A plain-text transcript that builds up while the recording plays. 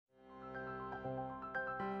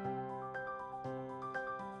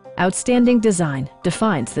Outstanding design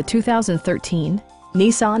defines the 2013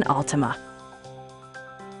 Nissan Altima.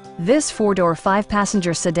 This four-door,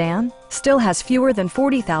 five-passenger sedan still has fewer than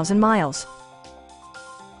 40,000 miles.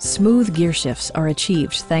 Smooth gear shifts are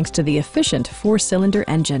achieved thanks to the efficient four-cylinder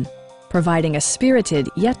engine, providing a spirited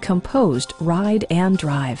yet composed ride and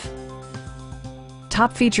drive.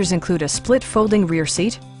 Top features include a split folding rear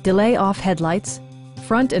seat, delay-off headlights,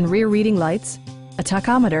 front and rear reading lights, a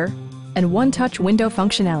tachometer, and one-touch window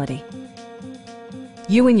functionality.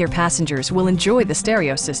 You and your passengers will enjoy the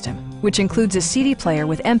stereo system, which includes a CD player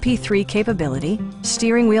with MP3 capability,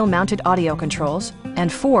 steering wheel mounted audio controls,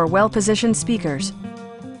 and 4 well-positioned speakers.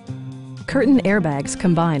 Curtain airbags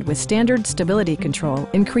combined with standard stability control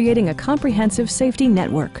in creating a comprehensive safety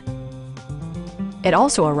network. It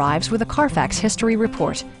also arrives with a Carfax history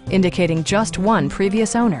report, indicating just one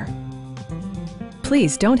previous owner.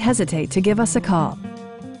 Please don't hesitate to give us a call.